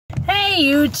Hey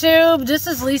YouTube, this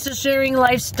is Lisa sharing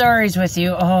life stories with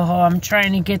you. Oh, I'm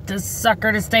trying to get this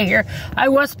sucker to stay here. I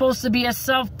was supposed to be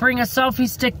bring a selfie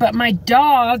stick, but my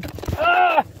dog,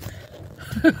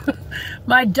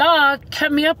 my dog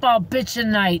kept me up all bitchin'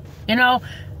 night. You know,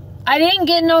 I didn't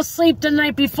get no sleep the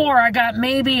night before. I got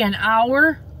maybe an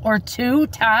hour or two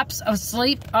tops of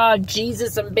sleep. Oh,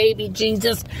 Jesus and baby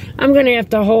Jesus. I'm gonna have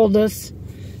to hold this.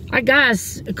 I got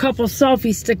a couple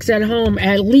selfie sticks at home,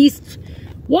 at least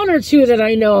one or two that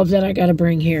I know of that I got to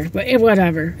bring here. But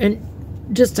whatever.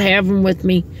 And just to have them with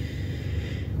me.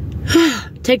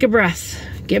 Take a breath.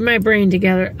 Get my brain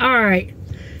together. All right.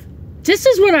 This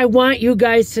is what I want you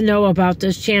guys to know about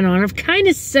this channel. And I've kind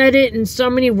of said it in so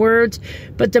many words.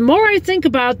 But the more I think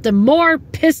about it, the more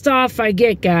pissed off I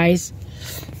get, guys.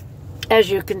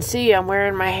 As you can see, I'm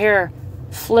wearing my hair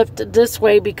flipped this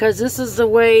way because this is the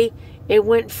way it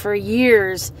went for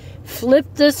years.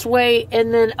 Flipped this way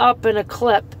and then up in a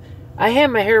clip. I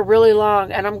had my hair really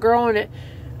long and I'm growing it.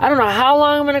 I don't know how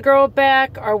long I'm going to grow it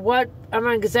back or what I'm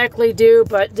going to exactly do,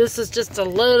 but this is just a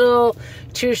little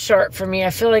too short for me. I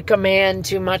feel like a man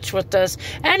too much with this.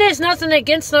 And there's nothing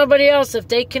against nobody else. If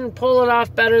they can pull it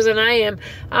off better than I am,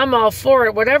 I'm all for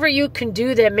it. Whatever you can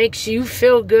do that makes you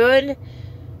feel good,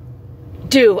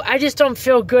 do. I just don't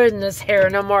feel good in this hair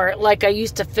no more like I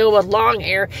used to feel with long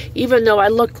hair, even though I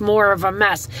looked more of a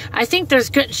mess. I think there's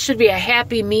should be a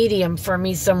happy medium for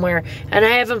me somewhere, and I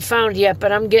haven't found yet,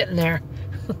 but I'm getting there.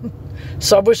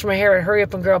 So I wish my hair would hurry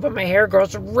up and grow, but my hair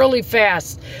grows really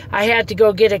fast. I had to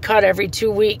go get it cut every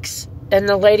 2 weeks, and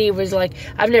the lady was like,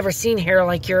 I've never seen hair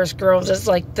like yours grow just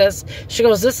like this. She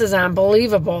goes, this is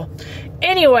unbelievable.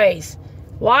 Anyways,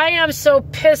 why I'm so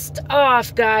pissed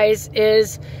off, guys,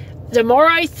 is the more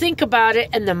I think about it,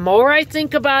 and the more I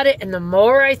think about it, and the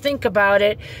more I think about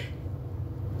it,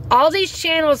 all these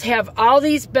channels have all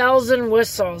these bells and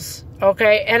whistles,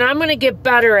 okay? And I'm going to get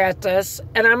better at this,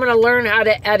 and I'm going to learn how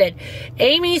to edit.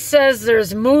 Amy says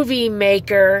there's Movie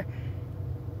Maker,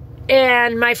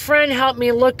 and my friend helped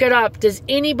me look it up. Does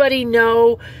anybody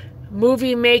know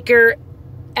Movie Maker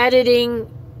editing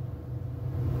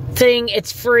thing?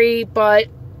 It's free, but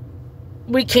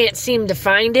we can't seem to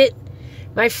find it.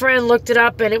 My friend looked it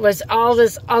up and it was all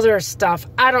this other stuff.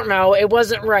 I don't know. It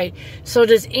wasn't right. So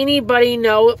does anybody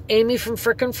know? Amy from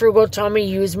Frickin' Frugal told me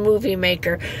use Movie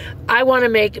Maker. I want to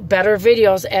make better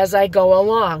videos as I go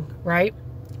along, right?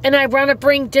 And I want to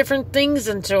bring different things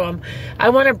into them. I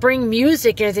want to bring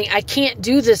music and everything. I can't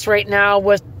do this right now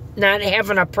with not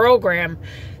having a program.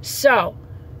 So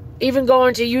even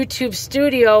going to YouTube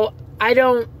Studio,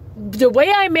 the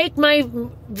way I make my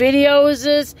videos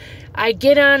is I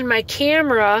get on my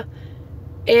camera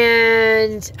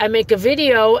and I make a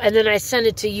video and then I send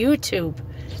it to YouTube.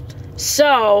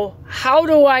 So how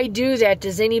do I do that?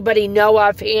 Does anybody know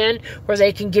offhand where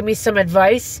they can give me some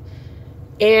advice?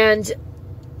 And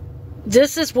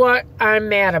this is what I'm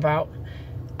mad about.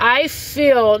 I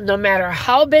feel no matter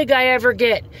how big I ever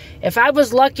get, if I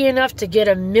was lucky enough to get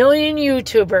 1 million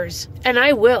YouTubers, and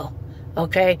I will,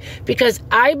 okay, because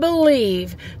I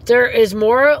believe there is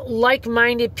more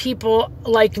like-minded people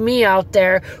like me out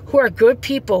there who are good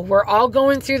people. We're all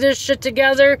going through this shit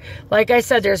together. Like I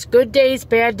said, there's good days,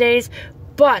 bad days,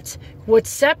 but what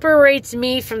separates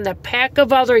me from the pack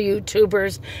of other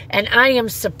YouTubers, and I am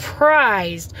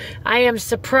surprised,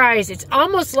 it's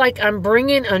almost like I'm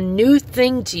bringing a new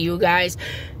thing to you guys.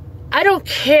 I don't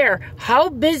care how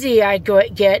busy I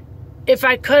get. If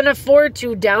I couldn't afford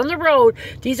to down the road,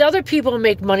 these other people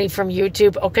make money from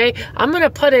YouTube, okay? I'm going to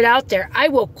put it out there. I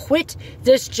will quit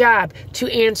this job to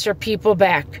answer people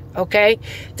back, okay?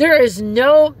 There is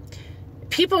no...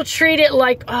 People treat it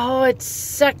like, oh, it's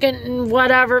second and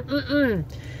whatever.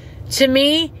 To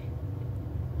me,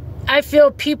 I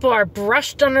feel people are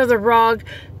brushed under the rug.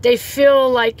 They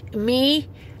feel like me.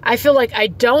 I feel like I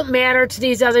don't matter to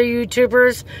these other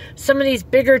YouTubers. Some of these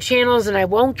bigger channels, and I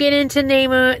won't get into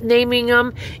naming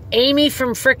them. Amy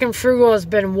from Frickin' Frugal has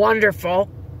been wonderful.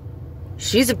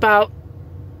 She's about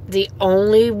the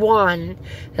only one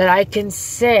that I can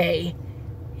say,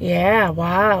 yeah,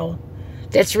 wow,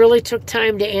 that's really took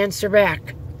time to answer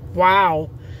back.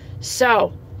 Wow.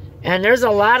 So, and there's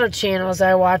a lot of channels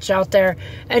I watch out there.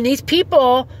 And these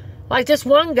people, like this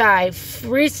one guy,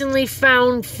 recently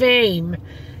found fame.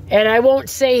 And I won't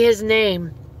say his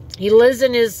name. He lives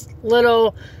in his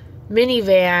little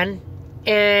minivan.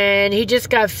 And he just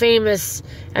got famous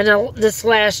this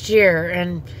last year.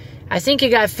 And I think he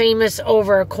got famous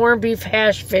over a corned beef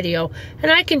hash video.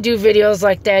 And I can do videos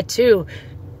like that too.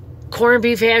 Corned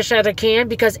beef hash out of can.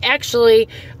 Because actually,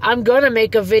 I'm going to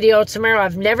make a video tomorrow.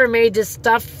 I've never made this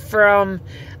stuff from,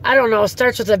 I don't know, it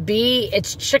starts with a B.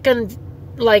 It's chicken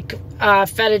like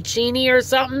fettuccine or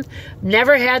something.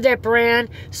 Never had that brand,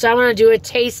 so I'm going to do a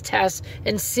taste test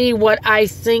and see what I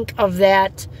think of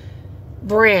that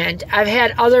brand. I've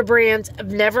had other brands.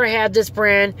 I've never had this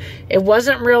brand. It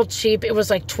wasn't real cheap. It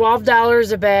was like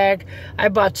 $12 a bag. I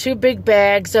bought 2 big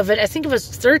bags of it. I think it was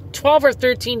 $12 or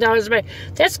 $13 a bag.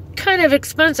 That's kind of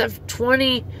expensive.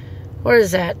 What is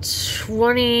that?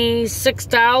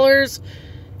 $26?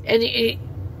 And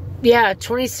yeah, $26,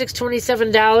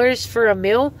 $27 for a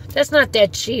meal. That's not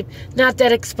that cheap. Not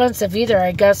that expensive either,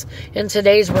 I guess, in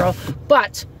today's world.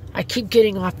 But I keep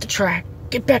getting off the track.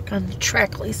 Get back on the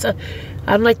track, Lisa.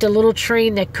 I'm like the little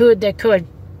train that could.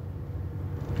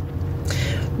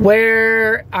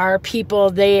 Where are people?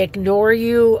 They ignore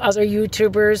you, other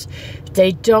YouTubers.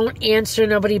 They don't answer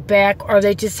nobody back, or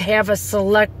they just have a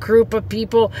select group of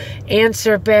people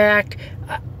answer back.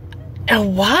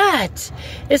 What?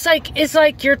 It's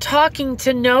like you're talking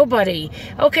to nobody.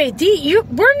 Okay,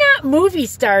 we're not movie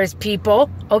stars, people,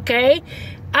 okay?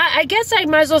 I guess I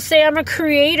might as well say I'm a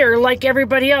creator like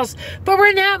everybody else, but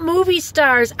we're not movie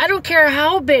stars. I don't care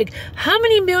how big, how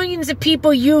many millions of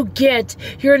people you get,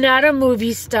 you're not a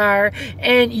movie star,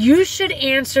 and you should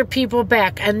answer people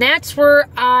back. And that's where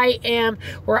I am,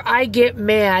 where I get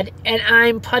mad, and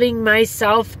I'm putting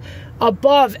myself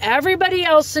above everybody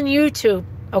else in YouTube,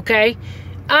 okay?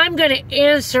 I'm going to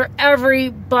answer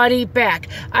everybody back.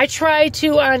 I try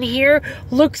to, on here,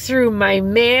 look through my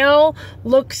mail,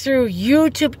 look through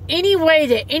YouTube, any way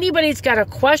that anybody's got a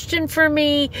question for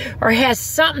me or has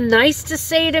something nice to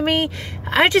say to me.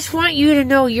 I just want you to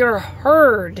know you're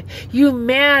heard. You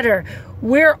matter.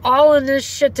 We're all in this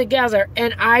shit together,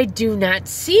 and I do not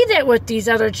see that with these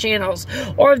other channels.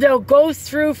 Or they'll go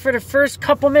through for the first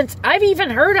couple minutes. I've even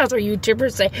heard other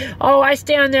YouTubers say, oh, I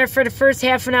stay on there for the first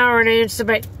half an hour and answer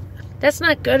back. That's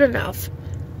not good enough.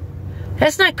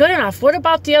 That's not good enough. What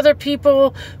about the other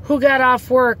people who got off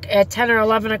work at 10 or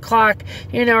 11 o'clock,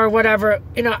 or whatever?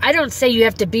 I don't say you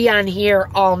have to be on here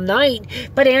all night,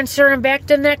 but answer them back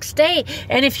the next day.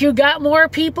 And if you got more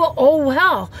people, oh,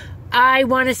 well. I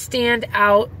want to stand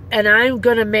out, and I'm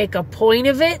going to make a point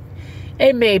of it.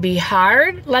 It may be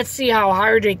hard. Let's see how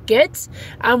hard it gets.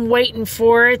 I'm waiting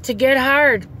for it to get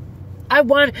hard. I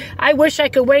wish I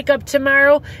could wake up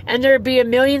tomorrow and there'd be 1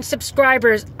 million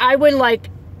subscribers. I would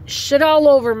shit all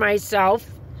over myself.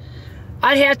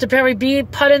 I'd have to probably be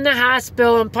put in the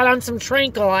hospital and put on some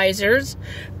tranquilizers,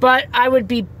 but I would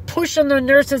be pushing the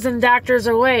nurses and doctors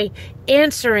away,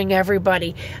 answering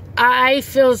everybody. I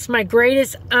feel it's my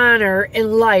greatest honor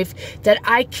in life that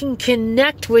I can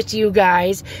connect with you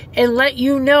guys and let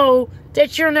you know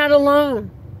that you're not alone.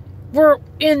 We're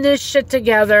in this shit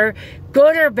together,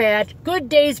 good or bad, good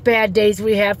days, bad days.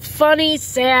 We have funny,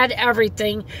 sad,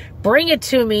 everything. Bring it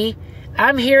to me.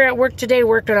 I'm here at work today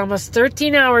working almost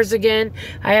 13 hours again.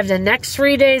 I have the next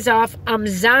 3 days off. I'm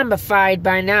zombified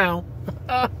by now.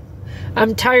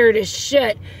 I'm tired as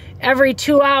shit. Every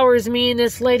 2 hours, me and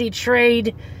this lady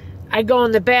trade. I go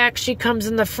in the back, she comes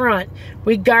in the front.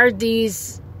 We guard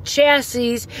these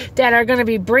chassis that are going to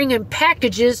be bringing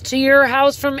packages to your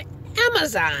house from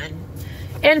Amazon.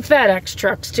 And FedEx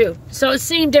trucks, too. So,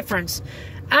 same difference.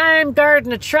 I'm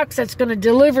guarding the trucks that's going to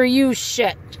deliver you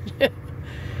shit.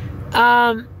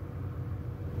 Yeah,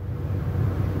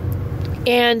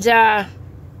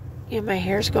 my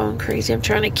hair's going crazy. I'm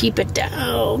trying to keep it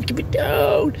down.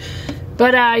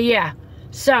 But, yeah.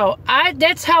 So,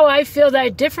 that's how I feel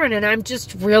that different, and I'm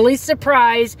just really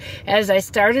surprised. As I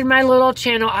started my little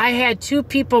channel, I had 2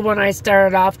 people when I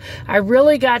started off. I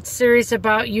really got serious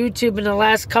about YouTube in the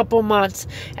last couple months,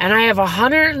 and I have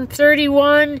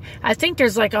 131. I think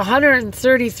there's like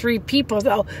 133 people,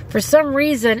 though. For some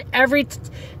reason, every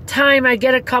time I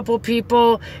get a couple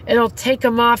people, it'll take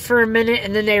them off for a minute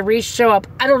and then they re-show up.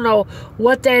 I don't know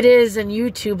what that is in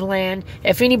YouTube land.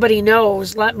 If anybody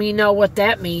knows, let me know what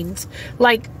that means.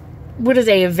 Like, what do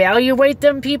they evaluate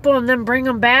them people and then bring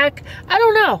them back? I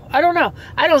don't know.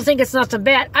 I don't think it's nothing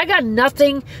bad. I got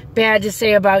nothing bad to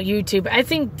say about YouTube. I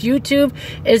think YouTube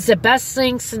is the best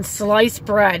thing since sliced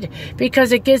bread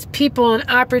because it gives people an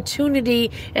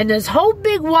opportunity in this whole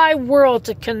big wide world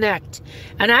to connect.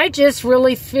 And I just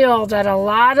really feel that a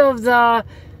lot of the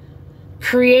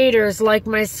creators like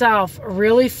myself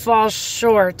really fall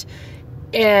short.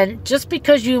 And just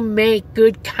because you make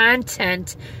good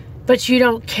content, but you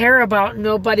don't care about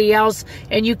nobody else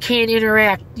and you can't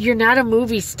interact, you're not a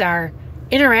movie star.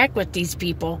 Interact with these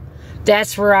people.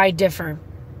 That's where I differ.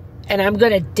 And I'm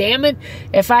going to, damn it,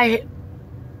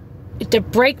 to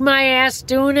break my ass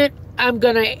doing it, I'm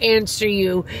going to answer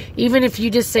you. Even if you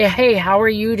just say, hey, how are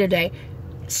you today?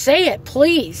 Say it,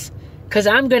 please. because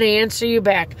I'm going to answer you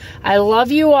back. I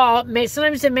love you all.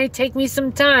 Sometimes it may take me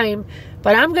some time,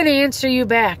 but I'm going to answer you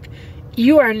back.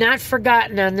 You are not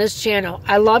forgotten on this channel.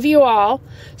 I love you all.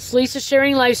 It's Lisa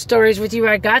sharing life stories with you.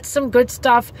 I got some good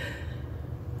stuff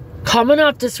coming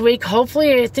up this week.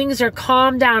 Hopefully things are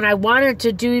calmed down. I wanted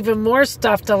to do even more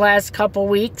stuff the last couple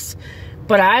weeks,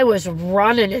 but I was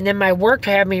running, and then my work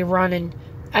had me running.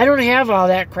 I don't have all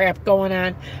that crap going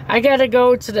on. I got to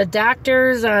go to the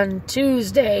doctor's on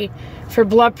Tuesday for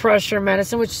blood pressure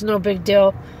medicine, which is no big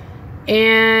deal.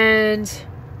 And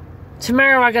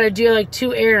tomorrow I got to do like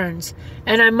 2 errands.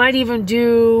 And I might even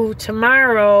do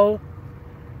tomorrow,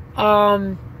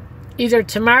 either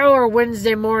tomorrow or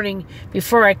Wednesday morning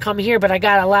before I come here. But I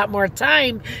got a lot more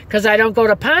time because I don't go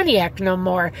to Pontiac no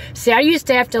more. See, I used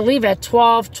to have to leave at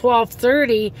 12,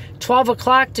 12:30, 12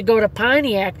 o'clock to go to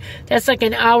Pontiac. That's like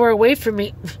an hour away from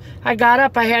me. I got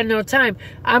up. I had no time.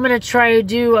 I'm going to try to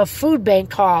do a food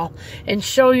bank haul and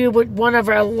show you what one of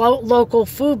our local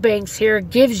food banks here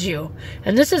gives you.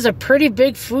 And this is a pretty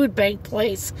big food bank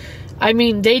place. I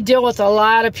mean, they deal with a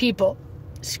lot of people.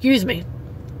 Excuse me.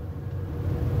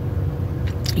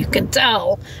 You can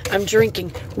tell I'm drinking.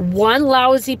 One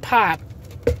lousy pop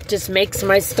just makes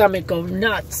my stomach go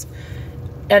nuts.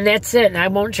 And that's it. And I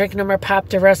won't drink no more pop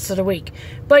the rest of the week.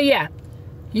 But yeah,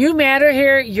 you matter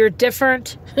here. You're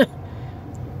different.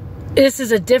 This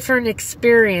is a different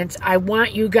experience. I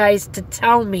want you guys to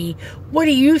tell me, what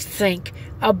do you think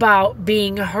about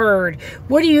being heard?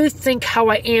 What do you think how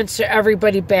I answer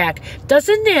everybody back?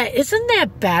 Isn't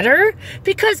that better?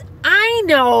 Because I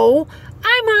know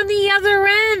I'm on the other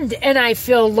end and I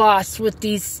feel lost with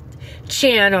these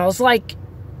channels. Like,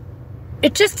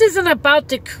 it just isn't about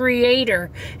the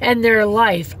creator and their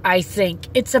life, I think.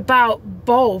 It's about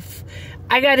both.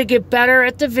 I got to get better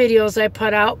at the videos I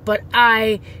put out, but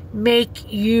I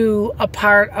make you a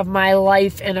part of my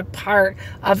life and a part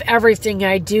of everything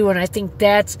I do. And I think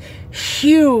that's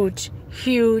huge,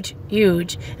 huge,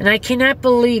 huge. And I cannot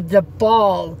believe the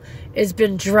ball has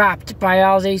been dropped by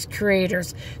all these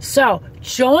creators. So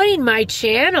join my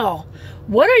channel.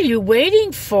 What are you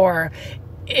waiting for?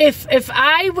 If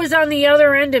I was on the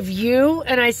other end of you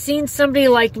and I seen somebody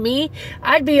like me,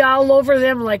 I'd be all over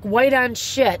them like white on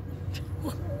shit.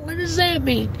 What does that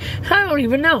mean? I don't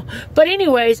even know. But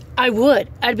anyways, I would.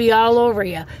 I'd be all over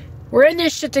you. We're in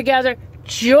this shit together.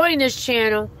 Join this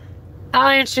channel. I'll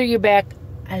answer you back.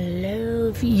 I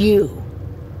love you.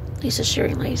 Lisa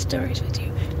sharing life stories with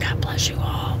you. God bless you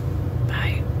all.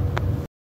 Bye.